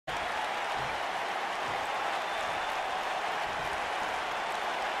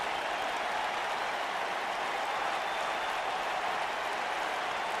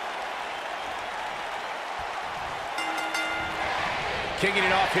Kicking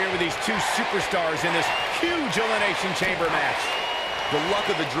it off here with these two superstars in this huge Elimination Chamber match. The luck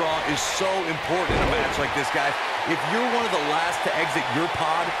of the draw is so important in a match like this, guys. If you're one of the last to exit your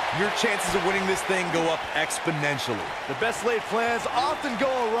pod, your chances of winning this thing go up exponentially. The best laid plans often go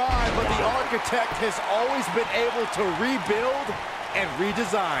awry, but the architect has always been able to rebuild and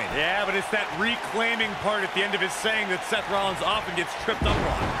redesign. Yeah, but it's that reclaiming part at the end of his saying that Seth Rollins often gets tripped up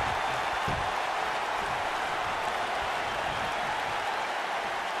on.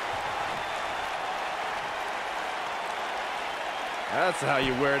 That's how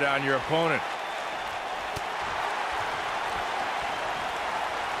you wear down your opponent.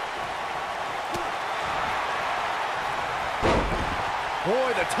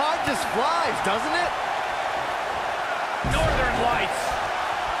 Boy, the time just flies, doesn't it? Northern Lights.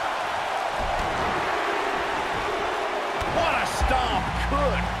 What a stomp.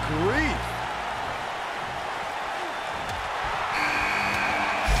 Good grief.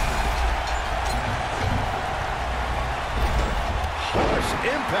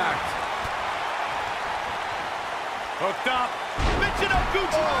 Impact. Hooked up. Michinoku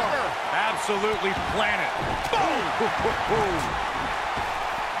driver. Absolutely planet. Boom.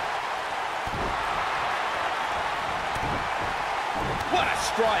 What a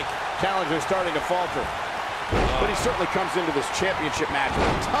strike. Challenger's starting to falter. But he certainly comes into this championship match with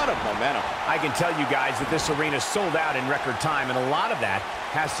a ton of momentum. I can tell you guys that this arena sold out in record time, and a lot of that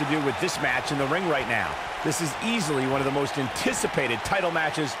has to do with this match in the ring right now. This is easily one of the most anticipated title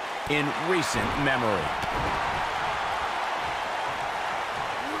matches in recent memory.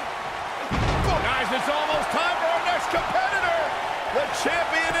 Guys, it's almost time for our next competitor. The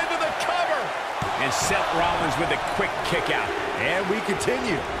champion into the cover. And Seth Rollins with a quick kick out. And we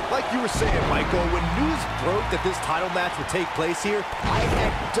continue. Like you were saying, Michael, when news broke that this title match would take place here, I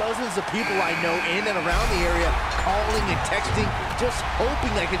had dozens of people I know in and around the area calling and texting, just hoping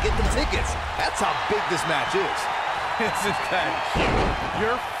I could get them tickets. That's how big this match is. Isn't that cute?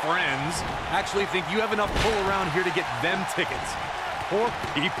 Your friends actually think you have enough pull around here to get them tickets. Poor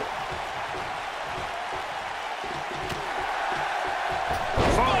people.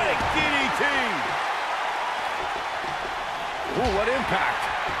 Spike DDT! Ooh, what impact.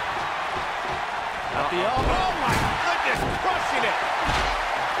 At the elbow. Oh, my goodness, crushing it.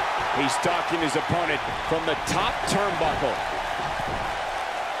 He's stalking his opponent from the top turnbuckle.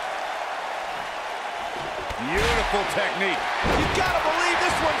 Beautiful technique. You gotta believe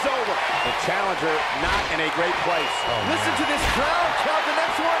this one's over. The challenger not in a great place. Listen to this crowd count the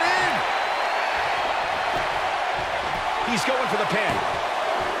next one in. He's going for the pin.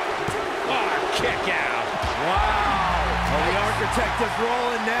 Oh, kick out. Wow. Oh, the architect is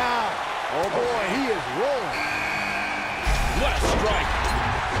rolling now. Oh, boy, he is rolling. What a strike.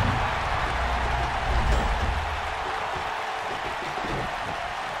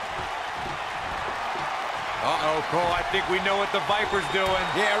 Uh-oh, Cole, I think we know what the Viper's doing.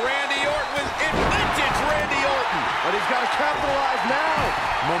 Yeah, Randy Orton was in vintage Randy Orton. But he's got to capitalize now.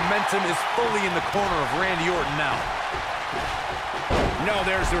 Momentum is fully in the corner of Randy Orton now. No,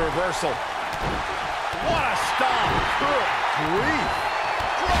 there's the reversal. What a stomp. Good grief.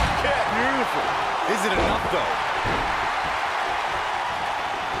 Drop kick. Beautiful. Is it enough, though?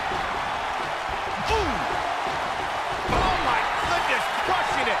 Ooh. Oh, my goodness.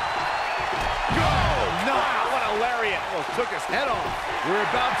 Crushing it. Go. No. Wow, what a lariat. Almost took his head off. We're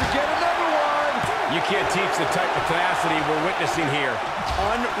about to get another one. You can't teach the type of tenacity we're witnessing here.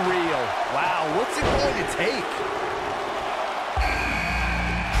 Unreal. Wow, what's it going to take?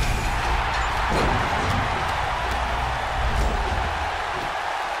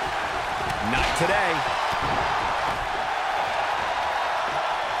 Not today.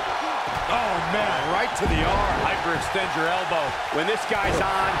 Oh, man, right to the arm. Hyperextend your elbow. When this guy's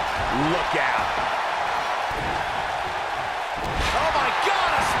on, look out. Oh, my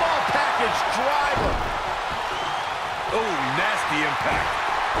God, a small package driver. Oh, nasty impact.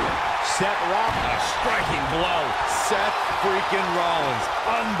 Seth Rollins, A striking blow. Seth freaking Rollins.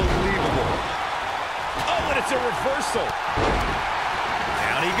 Unbelievable. oh, and it's a reversal.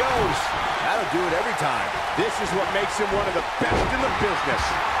 Down he goes. That'll do it every time. This is what makes him one of the best in the business.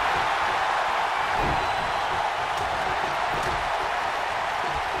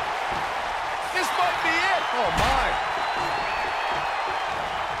 This might be it. Oh, my.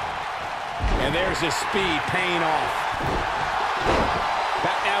 And there's his speed paying off.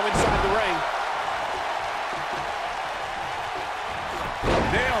 Back now inside the ring.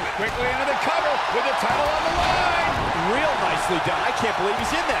 Nailed it. Quickly into the cover with the title on the line. Real nicely done. I can't believe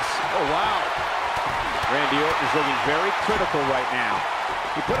he's in this. Oh, wow. Randy Orton is looking very critical right now.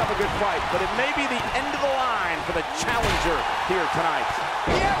 He put up a good fight, but it may be the end of the line for the challenger here tonight.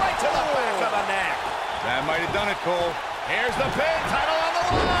 Yeah, right to the back of the neck. That might have done it, Cole. Here's the pin, title on the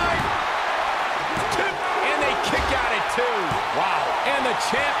line. And they kick out at 2. Wow. And the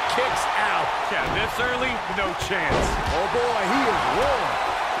champ kicks out. Yeah, this early, no chance. Oh boy, he is rolling.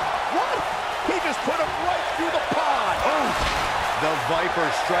 What? He just put him right through the pod. Oh, the Viper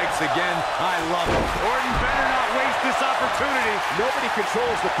strikes again. I love it. Orton better not waste this opportunity. Nobody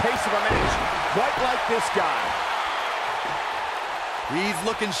controls the pace of a match quite like this guy. He's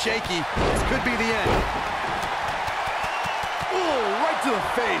looking shaky. This could be the end. Oh, right to the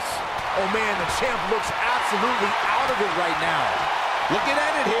face. Oh man, the champ looks absolutely out of it right now. Looking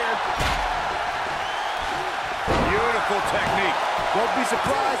at it here. Beautiful technique. Don't be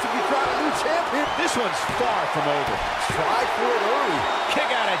surprised if you crown a new champion. This one's far from over. Try for it early.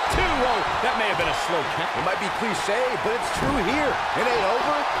 Kick out at 2. Oh, that may have been a slow count. It might be cliche, but it's true here. It ain't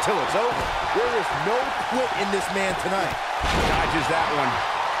over till it's over. There is no quit in this man tonight. Dodges that one.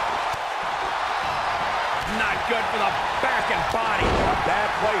 Not good for the back and body. A bad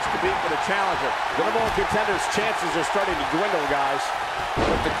place to be for the challenger. The number one contender's chances are starting to dwindle, guys.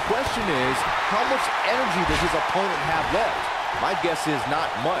 But the question is, how much energy does his opponent have left? My guess is not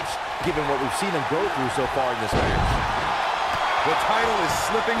much, given what we've seen him go through so far in this match. The title is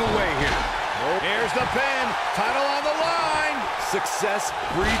slipping away here. Here's the pin. Title on the line. Success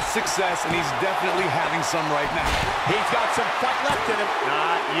breeds success, and he's definitely having some right now. He's got some fight left in him.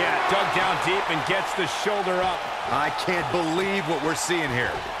 Not yet. Dug down deep and gets the shoulder up. I can't believe what we're seeing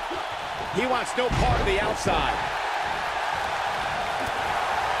here. He wants no part of the outside.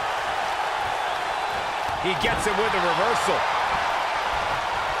 He gets it with a reversal.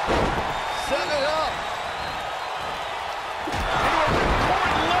 Set it up.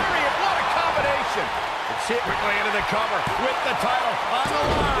 Lariat, what a combination. It's hit quickly into the cover with the title on the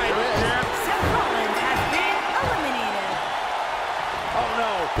line. Seth Rollins has been eliminated. Oh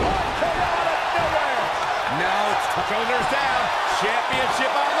no, came out of nowhere. Now it's Shoulders down,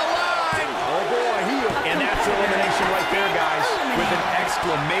 championship on the line. Oh boy, he is. And that's elimination right there, guys. with an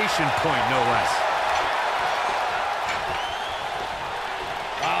exclamation point, no less.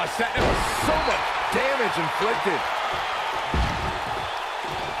 Setting up so much damage inflicted.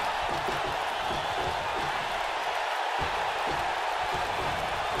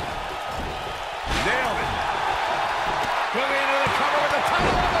 Nailed it. Moving into the cover with the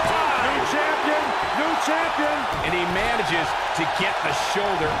title on the line. New champion, new champion. And he manages to get the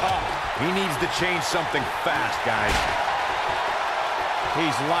shoulder up. He needs to change something fast, guys.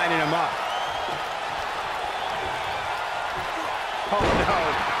 He's lining him up. Oh, no.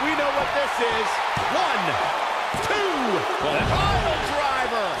 We know what this is. 1, 2. Pile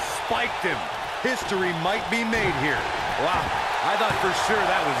driver. Spiked him. History might be made here. Wow. I thought for sure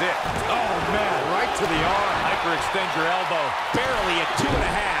that was it. Oh, man. Right to the arm. Hyperextend your elbow. Barely at 2.5.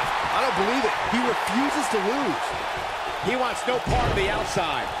 I don't believe it. He refuses to lose. He wants no part of the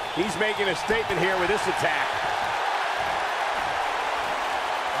outside. He's making a statement here with this attack.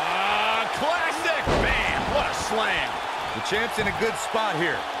 Classic. Bam. What a slam. The champ's in a good spot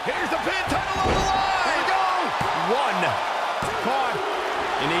here. Here's the pin, title on the line. Here we go. 1. Caught.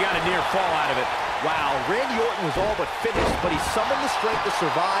 And he got a near fall out of it. Wow, Randy Orton was all but finished, but he summoned the strength to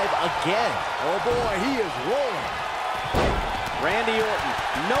survive again. Oh boy, he is rolling. Randy Orton.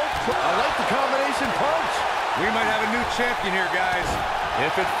 I like the combination punch. We might have a new champion here, guys.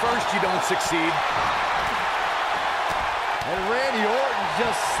 If at first you don't succeed. And Randy Orton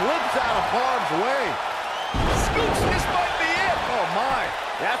just slips out of harm's way. Scoops, this might be it. Oh my,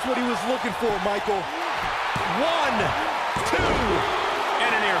 that's what he was looking for, Michael. 1, 2,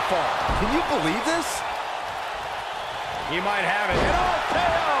 and a near fall. Can you believe this? He might have it. And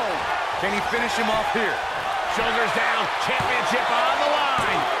RKO. Can he finish him off here? Shoulders down, championship on the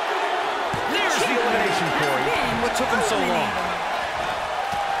line. There's the elimination, Corey. What took him so long?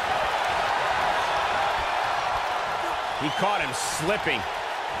 He caught him slipping.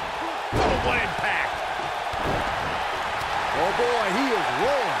 Oh, what impact. Oh boy, he is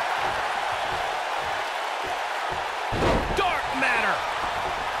rolling. Dark matter.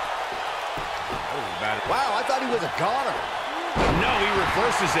 Wow, I thought he was a goner. No, he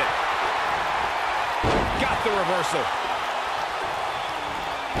reverses it. Got the reversal.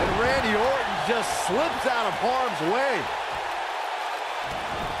 And Randy Orton just slips out of harm's way.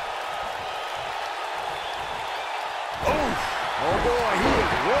 Oh boy, he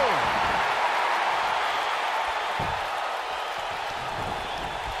is rolling.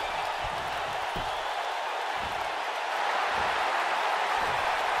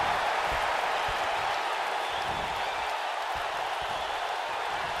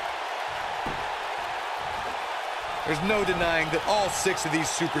 There's no denying that all 6 of these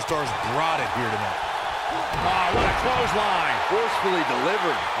superstars brought it here tonight. Oh, what a clothesline. Forcefully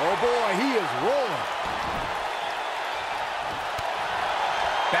delivered. Oh, boy, he is rolling.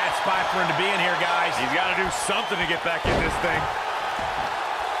 Bad spot for him to be in here, guys. He's got to do something to get back in this thing.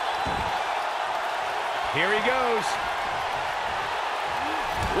 Here he goes.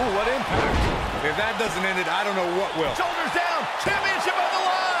 Ooh, what impact. If that doesn't end it, I don't know what will. Shoulders down. Championship on the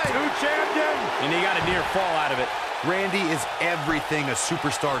line. New champion. And he got a near fall out of it. Randy is everything a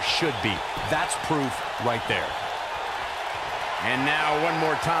superstar should be. That's proof right there. And now one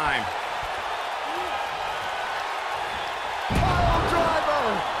more time. Pile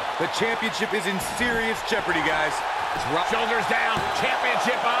driver. The championship is in serious jeopardy, guys. Shoulders down.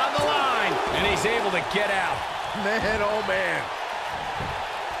 Championship on the line. And he's able to get out. Man, oh, man.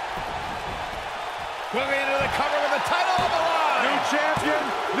 Moving into the cover with the title on the line. New champion.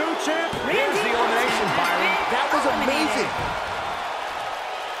 New champ. Here's the elimination, Byron. That was amazing.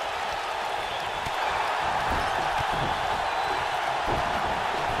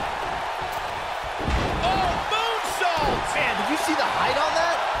 Oh, moonsault. Man, did you see the height on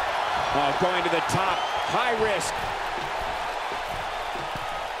that? Oh, going to the top. High risk.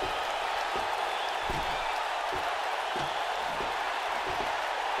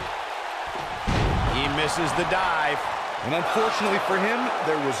 He misses the dive. And unfortunately for him,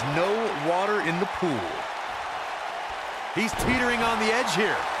 there was no water in the pool. He's teetering on the edge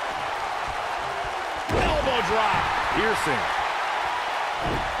here. Elbow drop. Piercing.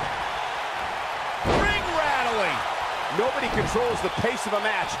 Ring rattling. Nobody controls the pace of a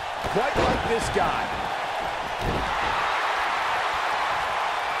match quite like this guy.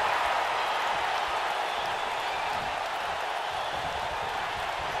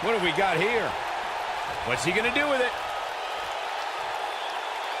 What have we got here? What's he gonna do with it?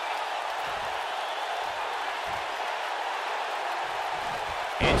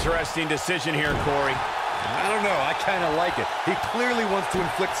 Interesting decision here, Corey. I don't know. I kind of like it. He clearly wants to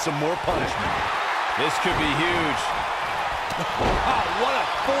inflict some more punishment. This could be huge. Oh, what a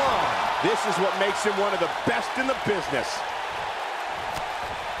forearm. This is what makes him one of the best in the business.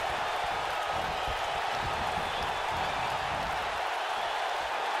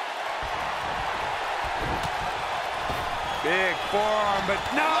 Big forearm, but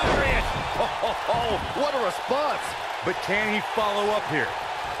no! Oh, what a response. But can he follow up here?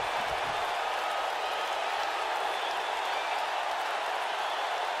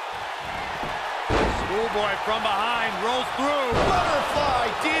 Schoolboy from behind rolls through. Butterfly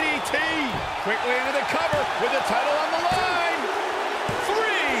DDT. Quickly into the cover with the title on the line.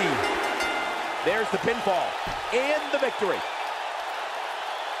 3. There's the pinfall and the victory.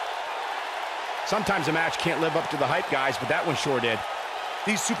 Sometimes a match can't live up to the hype, guys, but that one sure did.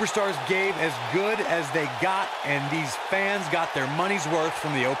 These superstars gave as good as they got, and these fans got their money's worth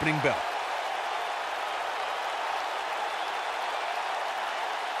from the opening bell.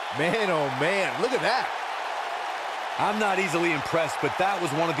 Man, oh, man, look at that. I'm not easily impressed, but that was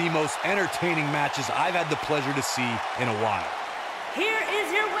one of the most entertaining matches I've had the pleasure to see in a while. Here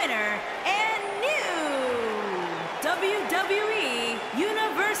is your winner and new WWE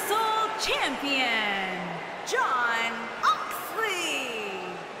Universal Champion, John Oxley.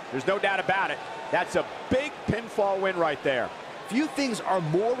 There's no doubt about it. That's a big pinfall win right there. Few things are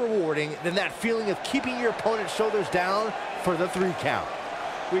more rewarding than that feeling of keeping your opponent's shoulders down for the 3 count.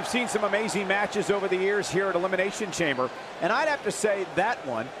 We've seen some amazing matches over the years here at Elimination Chamber, and I'd have to say that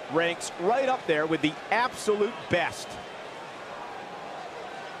one ranks right up there with the absolute best.